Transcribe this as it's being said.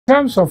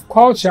terms of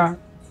culture,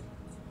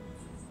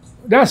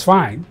 that's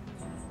fine,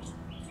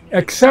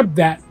 except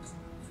that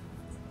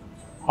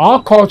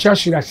our culture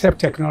should accept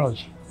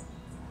technology.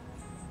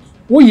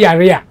 We are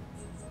here.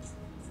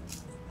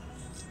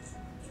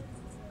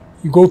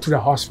 You go to the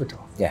hospital.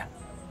 Yeah.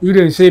 You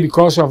didn't say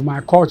because of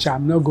my culture,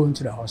 I'm not going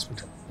to the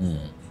hospital.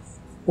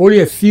 Only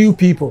a few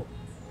people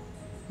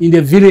in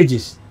the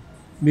villages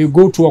may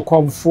go to a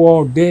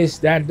comfort, this,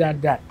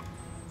 that.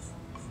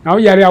 Now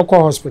you are at a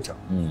hospital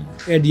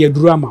at the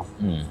drama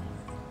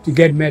to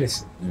get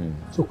medicine.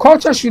 So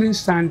culture shouldn't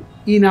stand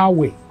in our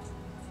way.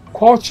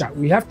 Culture,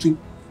 we have to,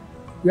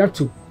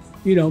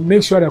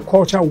 make sure the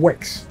culture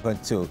works.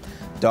 But to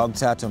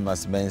Dr.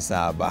 Thomas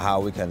Mensah about how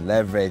we can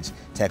leverage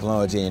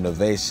technology and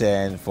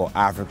innovation for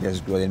Africa's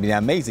growth. It's been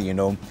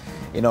amazing,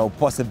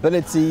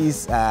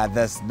 possibilities.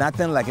 There's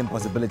nothing like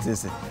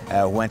impossibilities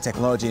when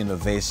technology and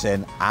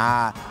innovation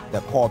are the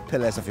core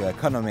pillars of your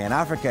economy. And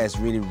Africa is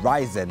really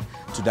rising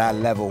to that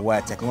level where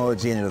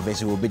technology and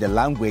innovation will be the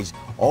language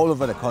all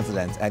over the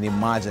continent. And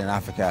imagine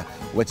Africa,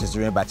 which is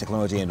driven by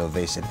technology and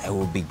innovation, it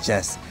will be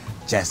just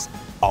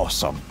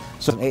awesome.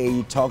 So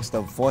AAU Talks,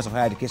 the voice of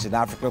higher education in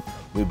Africa,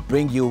 will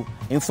bring you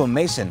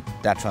information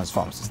that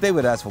transforms. Stay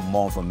with us for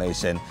more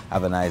information.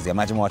 Have a nice day.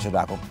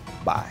 Darko.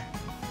 Bye.